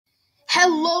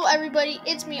Hello everybody,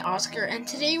 it's me Oscar, and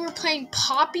today we're playing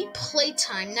Poppy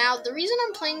Playtime. Now, the reason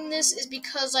I'm playing this is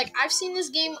because I've seen this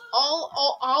game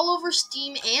all over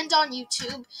Steam and on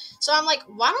YouTube. So I'm like,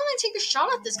 why don't I take a shot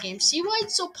at this game? See why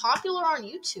it's so popular on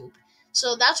YouTube.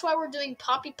 So that's why we're doing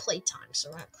Poppy Playtime. So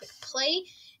we're gonna click play,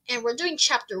 and we're doing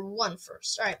Chapter 1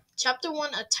 first. Alright, Chapter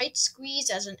 1, a tight squeeze.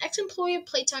 As an ex-employee of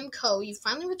Playtime Co, you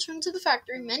finally returned to the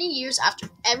factory many years after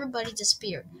everybody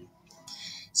disappeared.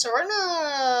 So we're gonna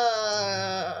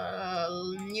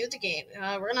new the game.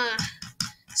 We're gonna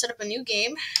set up a new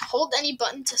game. Hold any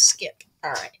button to skip.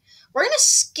 Alright. We're gonna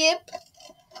skip.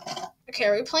 Okay,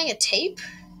 are we playing a tape?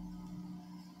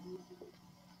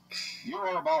 You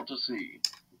are about to see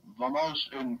the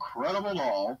most incredible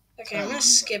all. Okay, I'm gonna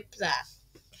skip that.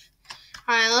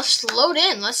 Alright, let's load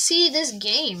in. Let's see this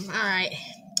game. Alright.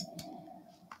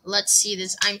 Let's see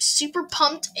this. I'm super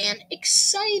pumped and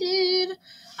excited.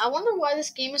 I wonder why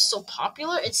this game is so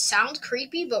popular. It sounds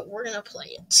creepy, but we're gonna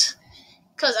play it.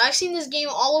 Because I've seen this game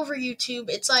all over YouTube.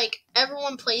 It's like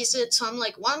everyone plays it, so I'm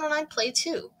like, why don't I play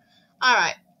too?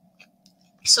 Alright.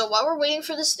 So while we're waiting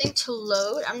for this thing to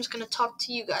load, I'm just gonna talk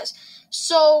to you guys.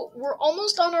 So we're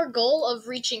almost on our goal of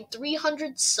reaching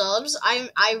 300 subs.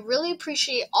 I really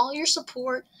appreciate all your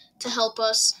support to help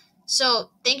us. So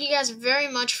thank you guys very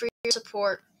much for your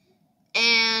support.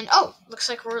 And oh, looks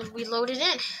like we loaded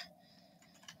in.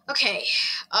 Okay,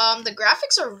 the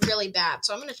graphics are really bad,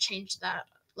 so I'm gonna change that.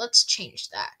 Let's change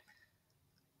that.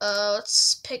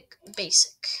 Let's pick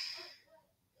basic.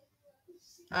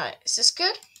 Alright, is this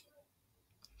good?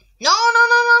 No,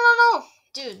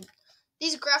 dude,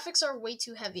 these graphics are way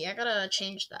too heavy. I gotta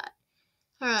change that.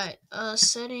 Alright,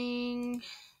 settings.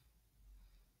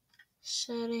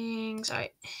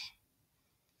 Alright.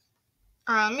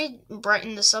 Alright, let me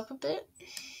brighten this up a bit.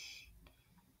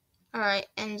 Alright,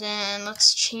 and then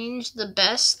let's change the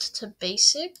best to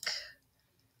basic.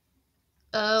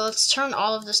 Let's turn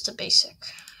all of this to basic,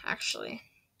 actually.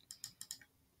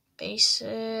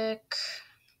 Basic.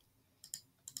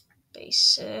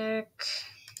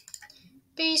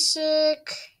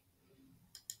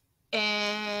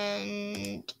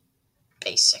 And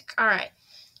basic. Alright,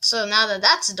 so now that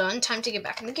that's done, time to get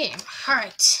back in the game.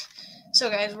 Alright, so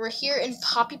guys, we're here in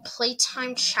Poppy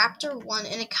Playtime Chapter 1,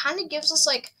 and it kind of gives us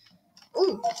like,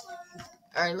 ooh.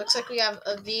 Alright, looks like we have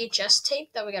a VHS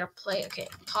tape that we gotta play. Okay,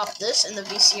 pop this in the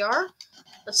VCR.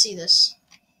 Let's see this.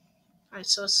 Alright,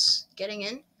 so it's getting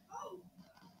in.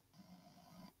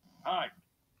 Hi,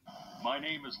 my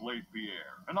name is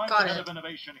Pierre, and I'm the head of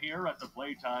innovation here at the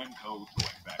Playtime Co. toy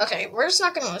factory. Okay, we're just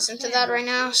not gonna listen to that right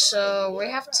now, so we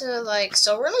have to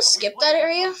so we're gonna skip that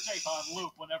area.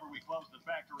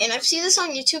 And I've seen this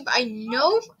on YouTube. I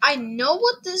know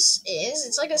what this is.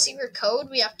 It's like a secret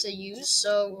code we have to use.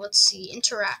 So let's see,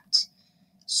 interact.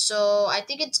 So I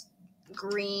think it's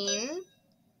green,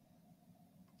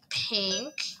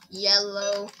 pink,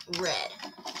 yellow, red.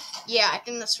 Yeah, I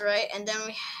think that's right. And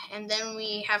then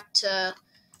we have to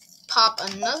pop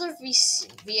another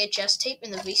VHS tape in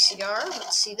the VCR.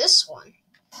 Let's see this one.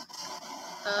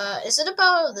 Is it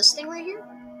about this thing right here?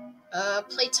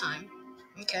 Playtime.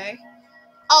 Okay.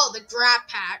 Oh, the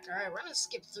GrabPack. Alright, we're gonna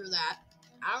skip through that.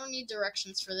 I don't need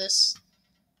directions for this.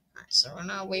 Alright, so we're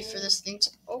gonna wait for this thing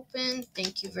to open.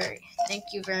 Thank you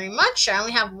very much. I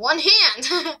only have one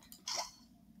hand.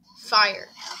 Fire.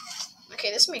 Okay,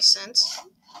 this makes sense.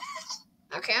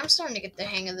 Okay, I'm starting to get the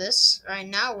hang of this. Alright,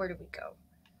 now where do we go?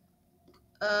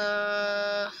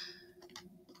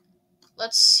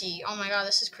 Let's see. Oh my god,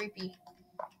 this is creepy.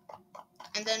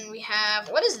 And then we have,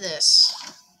 what is this?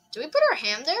 Do we put our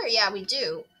hand there? Yeah, we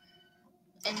do.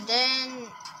 And then,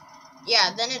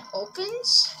 yeah, then it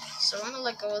opens. So I'm gonna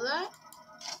let go of that.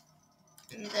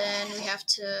 And then we have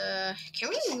to, can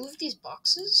we move these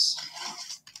boxes?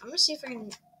 I'm gonna see if I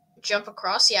can jump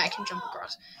across. Yeah, I can jump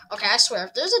across. Okay, I swear,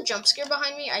 if there's a jump scare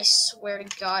behind me, I swear to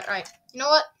God. Alright, you know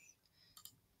what?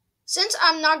 Since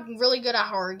I'm not really good at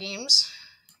horror games,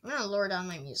 I'm gonna lower down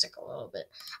my music a little bit.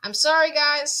 I'm sorry,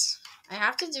 guys. I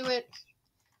have to do it.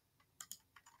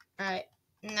 Alright,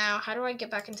 now how do I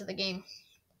get back into the game?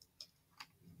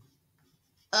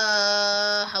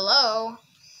 Hello?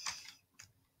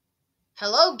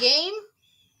 Hello, game?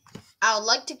 I would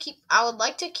like to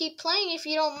keep playing if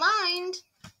you don't mind.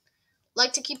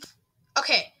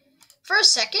 Okay, for a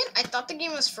second, I thought the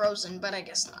game was frozen, but I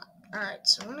guess not. Alright,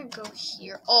 so I'm gonna go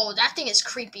here. Oh, that thing is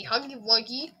creepy. Huggy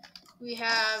Wuggy. We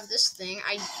have this thing.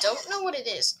 I don't know what it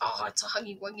is. Oh, it's a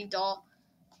Huggy Wuggy doll.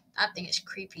 That thing is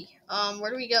creepy.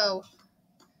 Where do we go?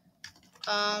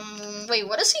 Wait,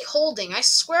 what is he holding? I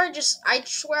swear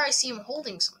I see him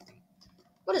holding something.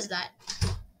 What is that?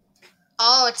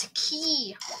 Oh, it's a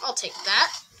key. I'll take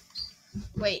that.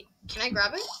 Wait, can I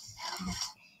grab it?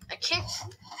 I can't.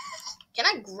 Can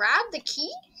I grab the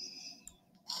key?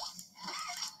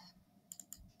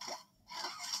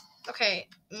 Okay,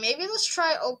 maybe let's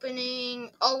try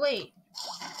opening. Oh, wait.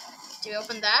 Do we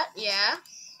open that? Yeah.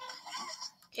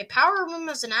 Okay, power room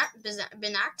has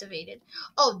been activated.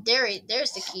 Oh, there's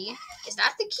the key. Is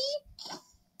that the key?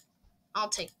 I'll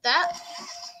take that.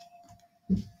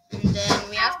 And then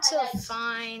we have to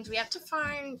find.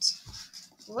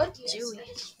 What do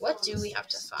we have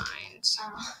to find?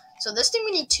 So this thing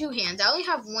we need 2 hands. I only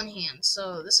have 1 hand,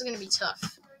 so this is gonna be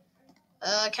tough.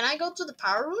 Can I go to the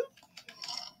power room?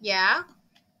 Yeah.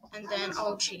 And then,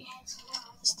 oh gee,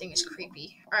 this thing is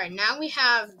creepy. All right, now we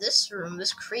have this room,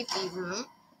 this creepy room.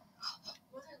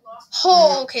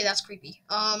 Oh, okay, that's creepy.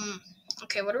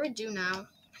 Okay, what do we do now?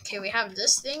 Okay, we have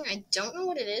this thing. I don't know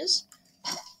what it is.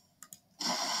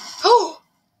 Oh!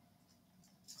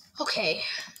 Okay.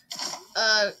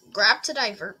 Grab to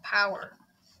divert power.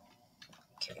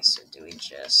 Okay, so do we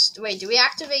just... Wait, do we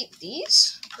activate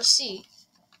these? Let's see.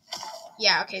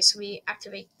 Yeah, okay, so we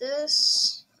activate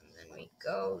this. And then we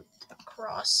go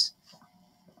across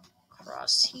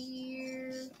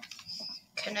here.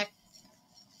 Connect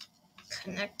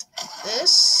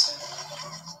this.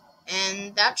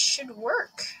 And that should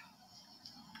work.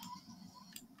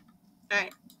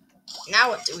 Alright. Now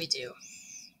what do we do?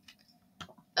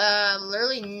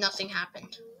 Literally nothing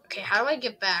happened. Okay, how do I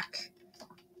get back?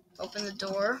 Open the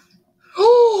door.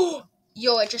 Oh!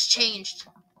 Yo, it just changed.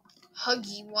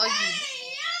 Huggy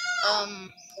Wuggy.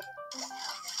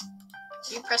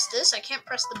 Do you press this? I can't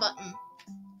press the button.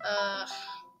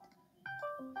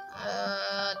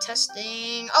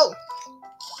 Testing. Oh!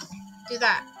 Do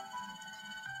that.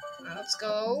 Let's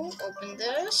go. Open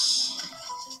this.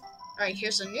 Alright,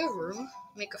 here's a new room.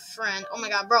 Make a friend. Oh my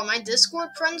god, bro, my Discord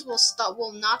friends will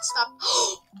not stop.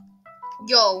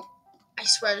 Yo, I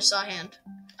swear I just saw a hand.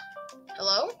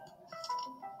 Hello?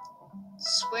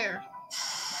 Swear.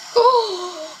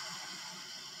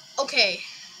 Okay.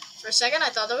 For a second, I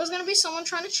thought there was gonna be someone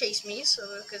trying to chase me,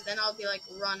 because then I'll be like,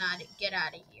 run at it, get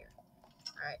out of here.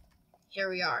 Alright, here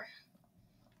we are.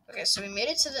 Okay, so we made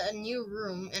it to a new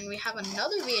room, and we have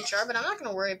another VHR, but I'm not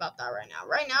gonna worry about that right now.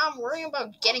 Right now, I'm worrying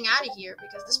about getting out of here,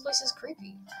 because this place is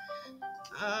creepy.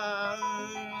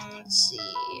 Let's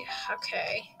see.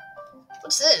 Okay.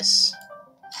 What's this?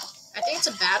 I think it's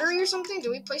a battery or something.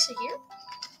 Do we place it here?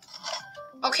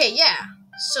 Okay, yeah.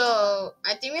 So,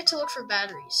 I think we have to look for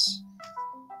batteries.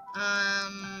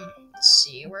 Let's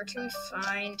see. Where can we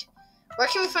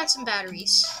find some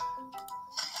batteries?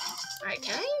 Alright,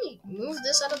 can I move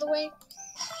this out of the way?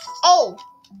 Oh!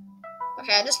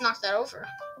 Okay, I just knocked that over.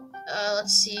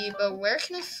 Let's see, but where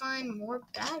can I find more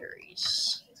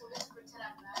batteries?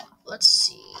 Let's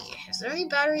see. Is there any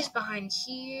batteries behind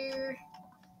here?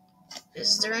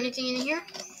 Is there anything in here?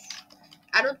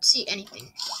 I don't see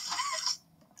anything.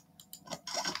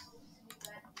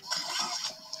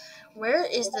 Where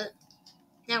is that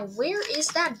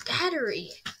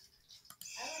battery?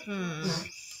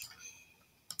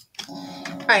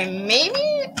 Alright,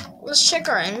 maybe let's check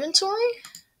our inventory?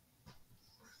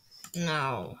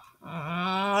 No.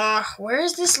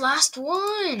 Where's this last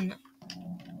one?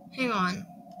 Hang on.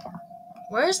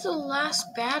 Where's the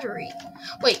last battery?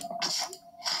 Wait.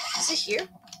 Is it here?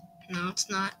 No, it's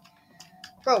not.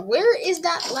 Bro, where is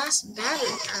that last battery?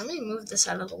 Let me move this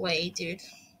out of the way, dude.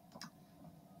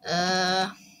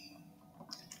 It's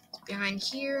behind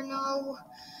here, no.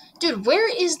 Dude, where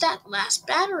is that last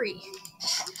battery?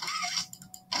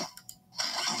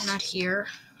 Not here.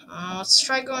 Let's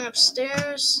try going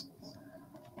upstairs.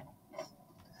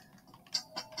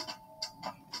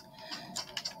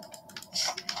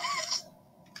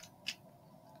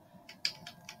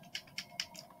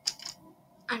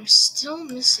 I'm still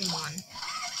missing one.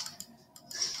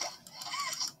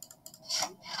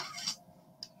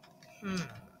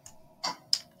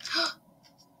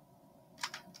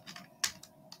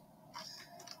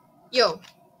 Yo,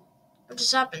 what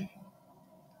just happened?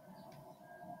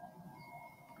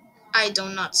 I do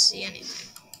not see anything.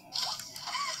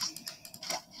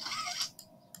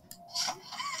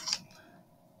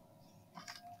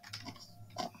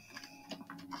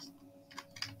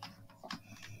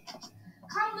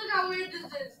 Look how weird this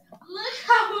is. Look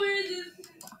how weird this is.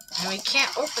 And we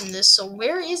can't open this, so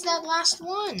where is that last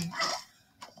one?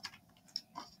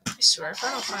 I swear, if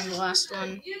I don't find the last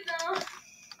one...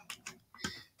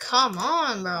 Come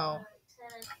on, bro.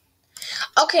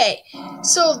 Okay,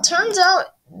 so it turns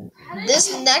out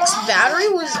this next battery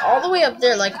was all the way up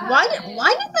there. Like, why didn't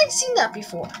I see that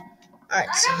before? Alright,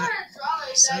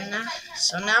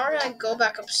 so now we're gonna go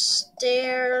back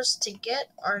upstairs to get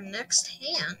our next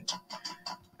hand.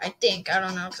 I think. I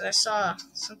don't know, because I saw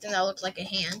something that looked like a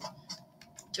hand.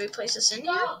 Do we place this in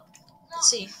here? Let's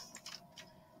see.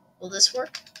 Will this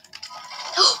work?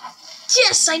 Oh!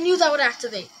 Yes! I knew that would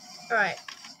activate. Alright.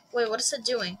 Wait, what is it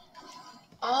doing?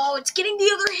 Oh, it's getting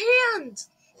the other hand!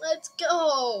 Let's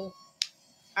go!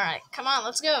 Alright, come on,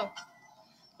 let's go.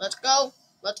 Let's go.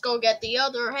 Let's go get the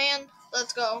other hand.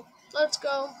 Let's go. Let's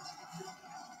go.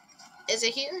 Is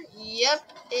it here?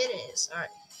 Yep, it is. Alright.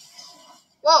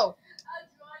 Whoa!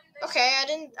 Okay, I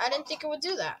didn't think it would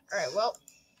do that. Alright, well.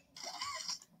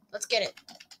 Let's get it.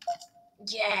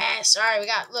 Yes! Alright, we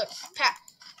got, look, pat.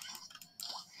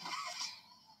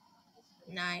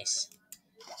 Nice.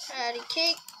 Patty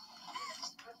cake.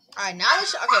 Alright, now we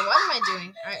should, okay, what am I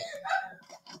doing? Alright.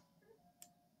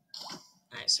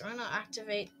 Nice, so we're gonna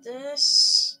activate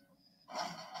this.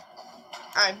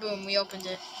 Alright, boom, we opened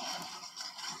it.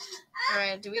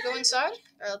 Alright, do we go inside?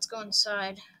 Alright, let's go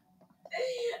inside.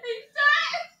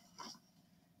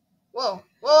 Whoa,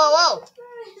 whoa, whoa, whoa!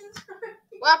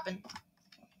 What happened?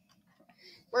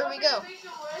 Where do we go?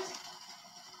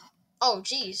 Oh,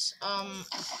 jeez.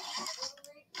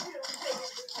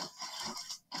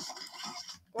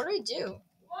 What do we do?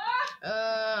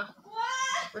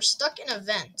 We're stuck in a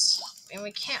vent, and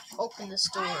we can't open this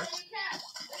door.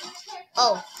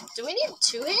 Oh, do we need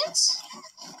 2 hands?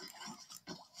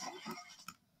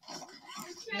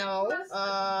 No.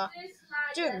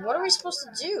 Dude, what are we supposed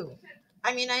to do?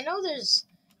 I mean, I know there's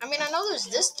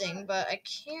this thing, but I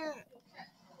can't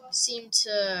seem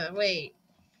to, wait.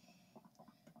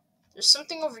 There's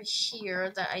something over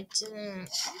here that I didn't,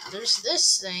 there's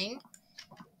this thing.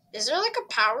 Is there like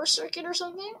a power circuit or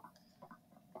something?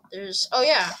 Oh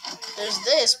yeah, there's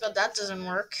this, but that doesn't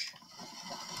work.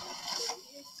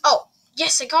 Oh,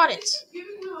 yes, I got it.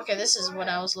 Okay, this is what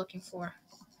I was looking for.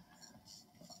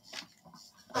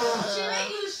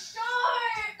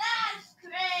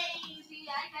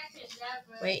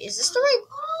 Wait, is this the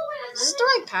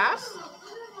right path?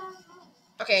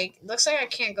 Okay, looks like I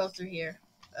can't go through here.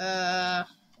 Yeah,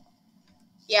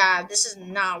 this is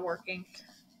not working.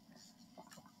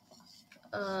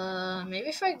 Maybe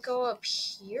if I go up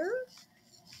here?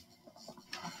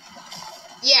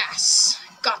 Yes!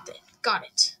 Got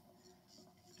it.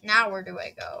 Now where do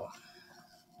I go?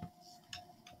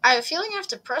 I have a feeling I have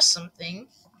to press something.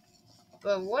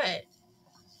 But what?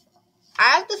 I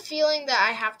have the feeling that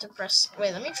I have to press...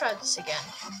 Wait, let me try this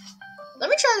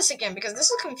again. Because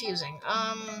this is confusing.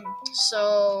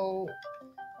 So...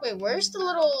 Wait, where's the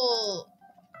little...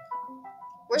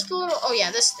 Oh,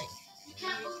 yeah, this thing.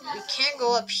 We can't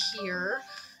go up here.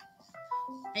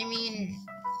 I mean...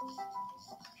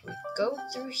 We go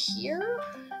through here?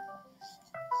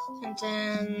 And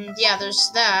then... Yeah,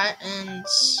 there's that, and...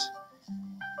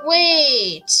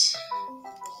 Wait!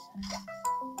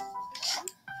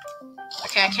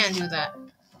 Okay, I can't do that.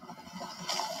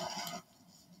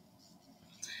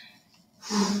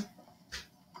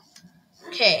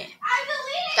 Okay.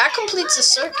 That completes the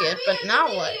circuit, but now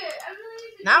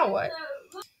what?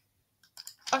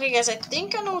 Okay, guys, I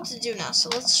think I know what to do now, so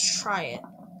let's try it.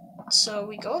 So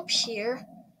we go up here.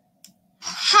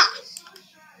 Ha!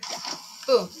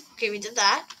 Boom. Okay, we did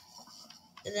that.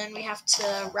 And then we have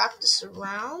to wrap this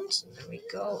around. And then we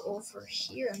go over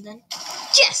here, and then...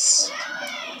 Yes!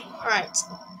 Alright.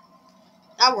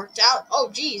 That worked out. Oh,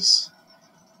 jeez.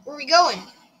 Where are we going?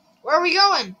 Where are we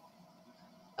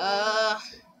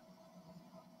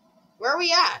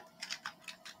at?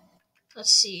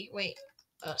 Let's see. Wait.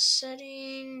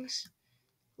 Settings.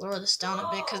 Lower this down a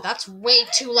bit, because that's way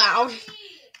too loud.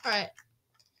 Alright.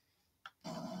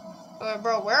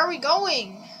 Bro, where are we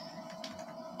going?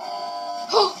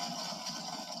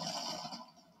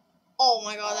 Oh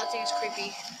my god, that thing is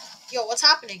creepy. Yo, what's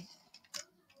happening?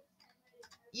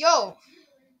 Yo!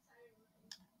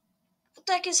 What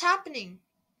the heck is happening?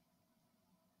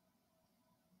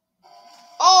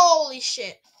 Holy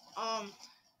shit.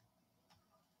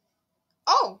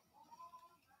 Oh!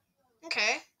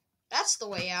 Okay. That's the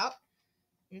way out.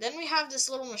 And then we have this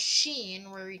little machine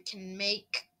where we can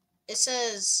make... It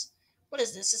says... What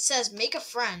is this? It says make a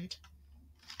friend.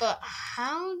 But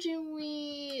how do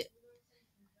we...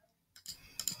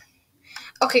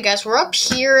 Okay, guys, we're up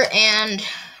here and...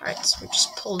 Alright, so we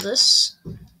just pull this.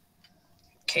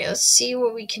 Okay, let's see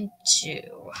what we can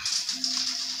do.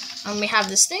 We have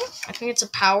this thing. I think it's a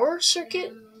power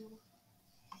circuit.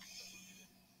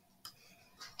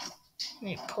 Let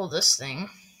me pull this thing.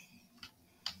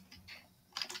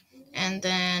 And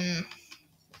then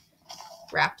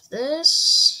wrap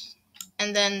this.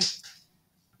 And then...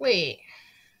 Wait.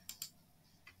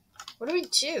 What do we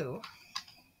do?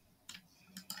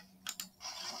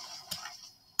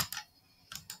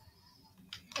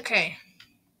 Okay.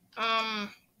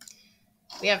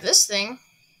 We have this thing.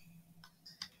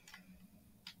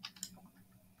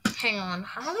 Hang on.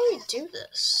 How do we do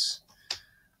this?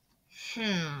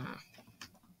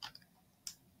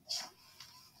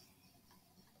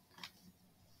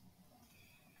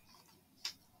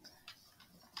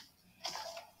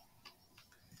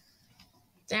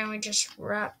 Then we just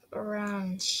wrap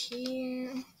around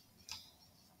here.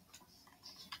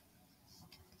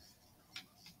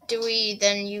 Do we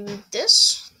then use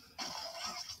this?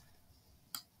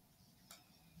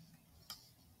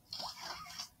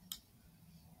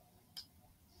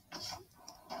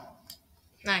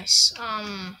 Nice.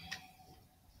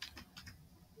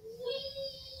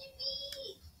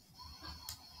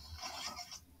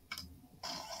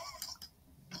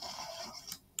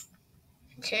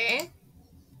 Okay.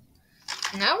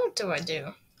 Now what do I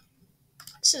do?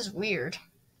 This is weird.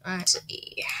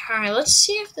 Alright, let's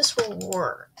see if this will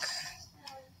work.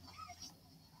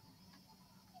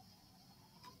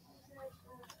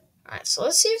 Alright, so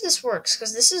let's see if this works,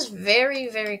 because this is very,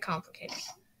 very complicated.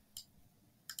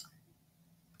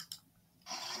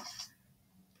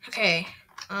 Okay,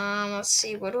 let's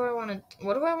see, what do I want to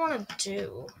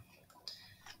do?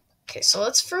 Okay, so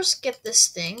let's first get this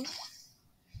thing.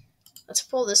 Let's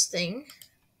pull this thing.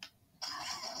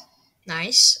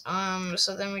 Nice.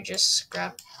 So then we just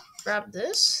grab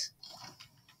this.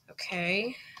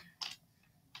 Okay.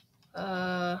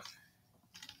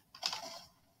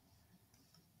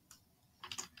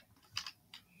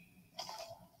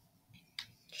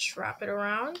 Just wrap it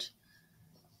around.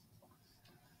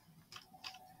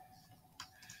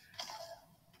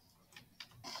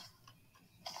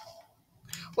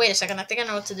 Wait a second, I think I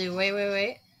know what to do.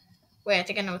 Wait, I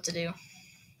think I know what to do.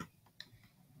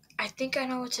 I think I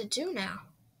know what to do now.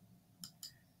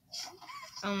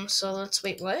 So let's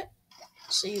wait, what?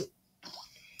 So you...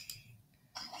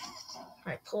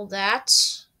 Alright, pull that.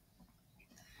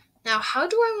 Now, how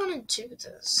do I want to do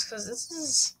this? Because this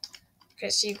is... Okay,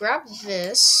 so you grab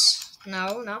this.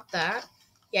 No, not that.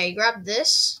 Yeah, you grab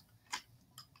this.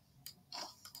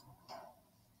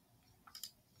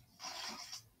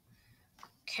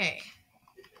 Okay.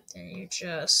 Then you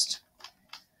just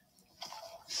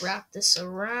wrap this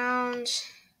around.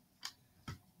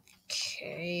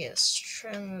 Okay, let's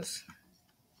try to move.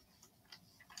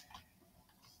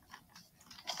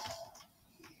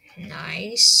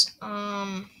 Nice.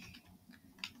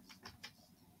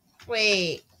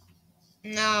 Wait.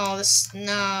 No,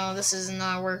 this is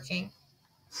not working.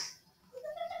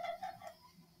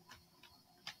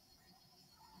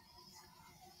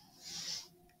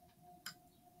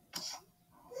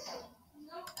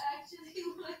 No, actually,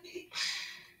 wait.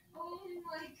 Oh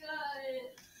my god.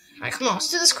 Alright, come on,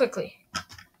 let's do this quickly.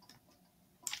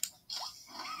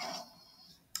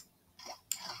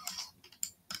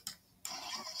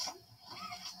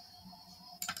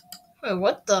 Wait,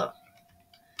 what the?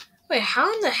 Wait,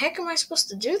 how in the heck am I supposed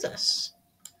to do this?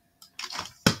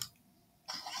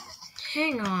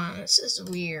 Hang on, this is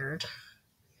weird.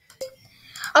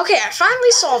 Okay, I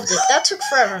finally solved it. That took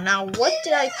forever. Now, what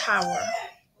did I power?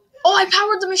 Oh, I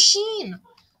powered the machine!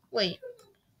 Wait.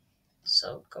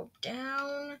 So, go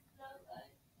down.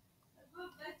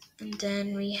 And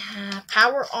then we have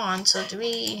power on. So, do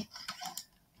we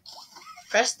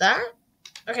press that?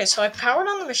 Okay, so I powered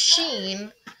on the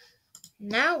machine.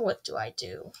 Now, what do I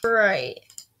do? Right.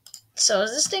 So,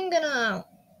 is this thing gonna...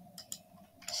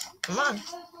 Come on.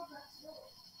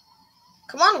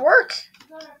 Come on, work!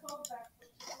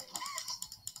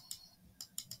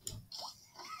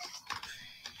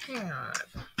 Hang on.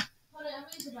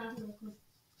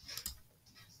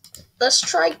 Let's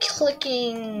try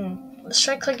clicking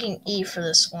E for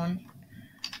this one.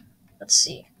 Let's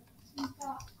see.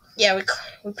 Yeah,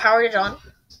 we powered it on.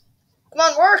 Come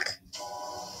on, work!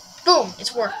 Boom,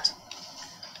 it's worked.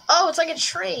 Oh, it's like a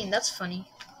train. That's funny.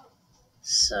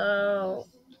 So,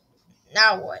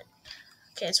 now what?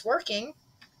 Okay, it's working.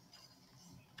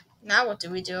 Now what do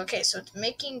we do? Okay, so it's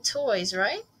making toys,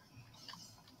 right?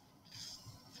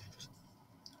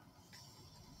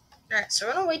 Alright, so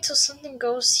we're gonna wait till something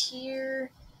goes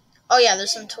here. Oh yeah,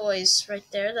 there's some toys right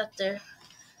there that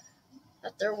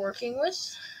they're working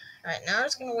with. Alright, now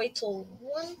it's gonna wait till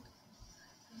one.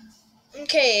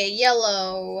 Okay,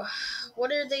 yellow.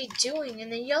 What are they doing in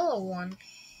the yellow one?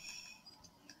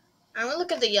 I'm gonna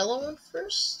look at the yellow one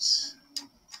first.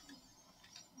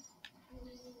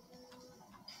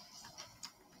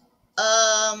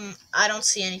 I don't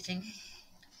see anything.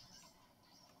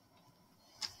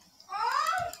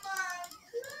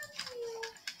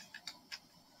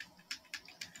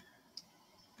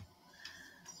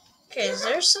 Okay, is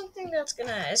there something that's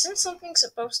gonna... Isn't something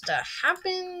supposed to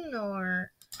happen,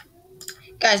 or...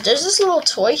 Guys, there's this little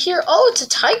toy here. Oh, it's a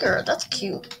tiger. That's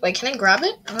cute. Wait, can I grab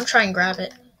it? I'm gonna try and grab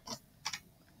it.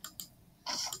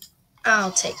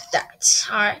 I'll take that.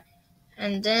 Alright.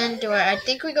 And then I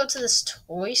think we go to this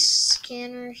toy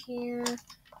scanner here.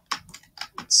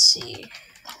 Let's see.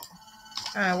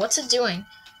 Alright, what's it doing?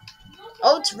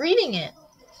 Oh, it's reading it.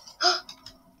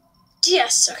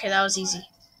 Yes! Okay, that was easy.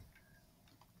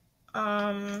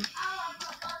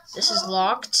 This is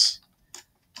locked.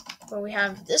 But we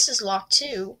have... This is locked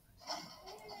too.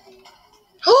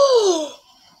 Oh!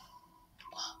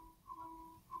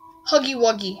 Huggy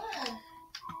Wuggy.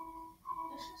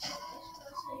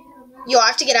 Yo, I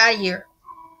have to get out of here.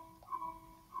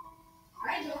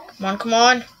 Come on, come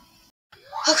on.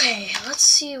 Okay, let's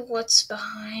see what's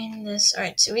behind this.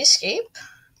 Alright, so we escape.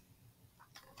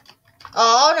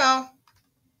 Oh, no.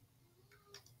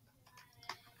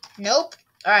 Nope.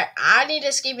 Alright, I need to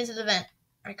escape into the vent.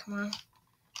 Alright, come on.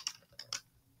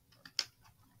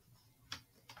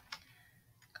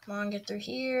 Come on, get through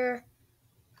here.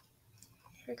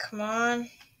 Here, come on.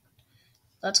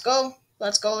 Let's go.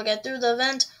 Let's go get through the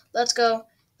vent. Let's go.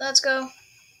 Let's go.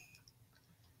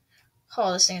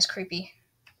 Oh, this thing is creepy.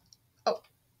 Oh.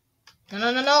 No,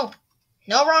 no, no, no.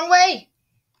 No, wrong way.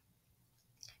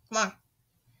 Come on.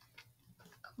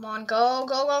 Come on, go,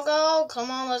 go, go, go.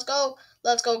 Come on, let's go.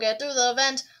 Let's go get through the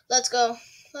vent. Let's go.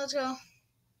 Let's go.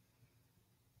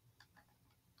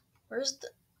 Where's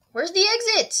the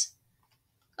exit?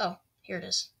 Oh, here it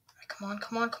is. Right, come on,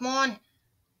 come on, come on.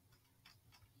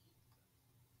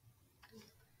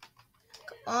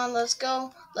 Come on, let's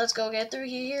go. Let's go get through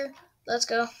here. Let's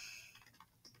go.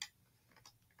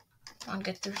 Come on,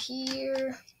 get through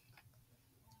here.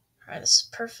 Alright, this is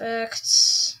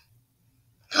perfect.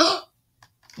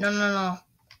 No, no, no.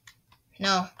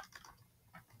 No.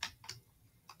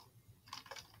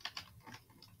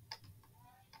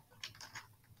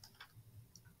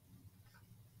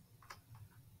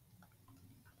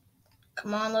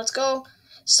 Come on, let's go.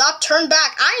 Stop, turn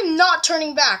back. I am not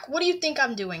turning back. What do you think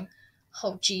I'm doing?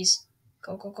 Oh, jeez.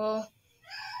 Go, go, go.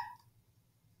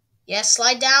 Yes,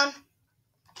 slide down.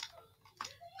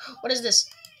 What is this?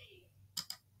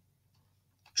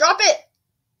 Drop it.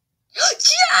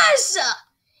 Yes!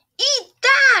 Eat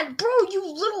that, bro, you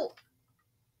little...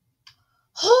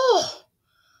 Oh.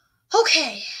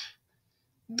 Okay.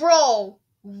 Bro,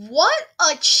 what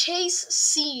a chase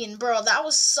scene, bro. That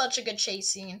was such a good chase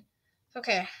scene.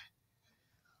 Okay.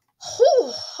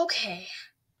 Oh, okay.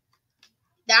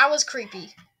 That was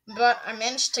creepy. But I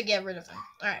managed to get rid of him.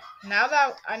 Alright, now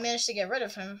that I managed to get rid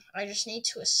of him, I just need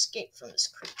to escape from this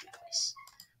creepy place.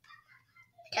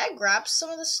 Can I grab some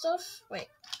of this stuff? Wait.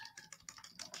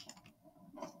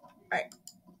 Alright.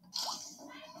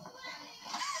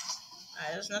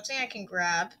 Alright, there's nothing I can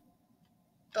grab.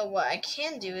 But what I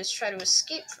can do is try to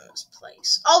escape from this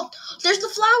place. Oh, there's the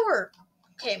flower!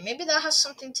 Okay, maybe that has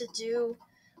something to do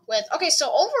with... Okay, so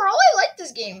overall, I like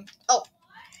this game. Oh,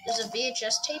 there's a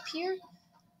VHS tape here.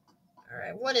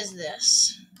 Alright, what is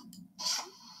this?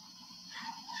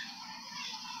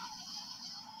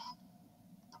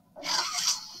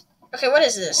 Okay, what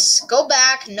is this? Go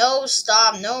back, no,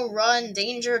 stop, no, run,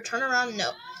 danger, turn around,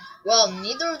 no. Well,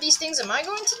 neither of these things am I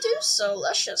going to do, so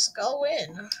let's just go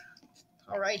in.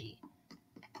 Alrighty.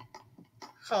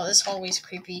 Oh, this hallway's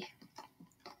creepy.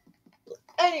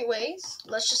 Anyways,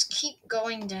 let's just keep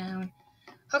going down.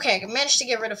 Okay, I managed to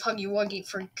get rid of Huggy Wuggy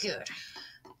for good.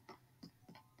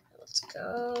 Let's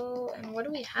go. And what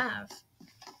do we have?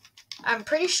 I'm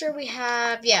pretty sure we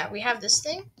have... Yeah, we have this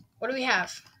thing. What do we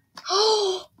have?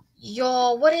 Oh!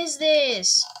 Yo, what is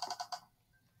this?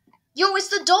 Yo, it's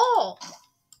the doll!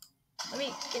 Let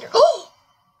me get her. Oh!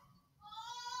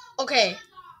 Okay.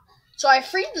 So I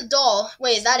freed the doll.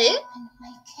 Wait, is that it?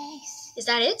 Is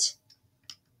that it?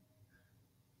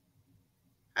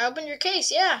 I opened your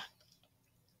case, yeah.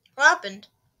 What happened?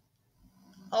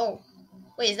 Oh.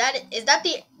 Wait, is that it? Is that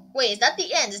the... Wait, is that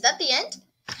the end? Is that the end?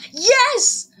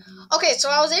 Yes! Okay, so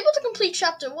I was able to complete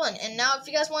chapter 1, and now if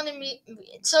you guys wanted me...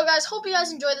 So guys, hope you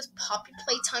guys enjoyed this Poppy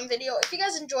Playtime video. If you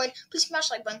guys enjoyed, please smash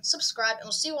the like button, subscribe, and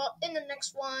we'll see you all in the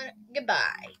next one.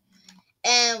 Goodbye.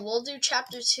 And we'll do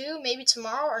chapter 2 maybe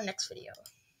tomorrow or next video.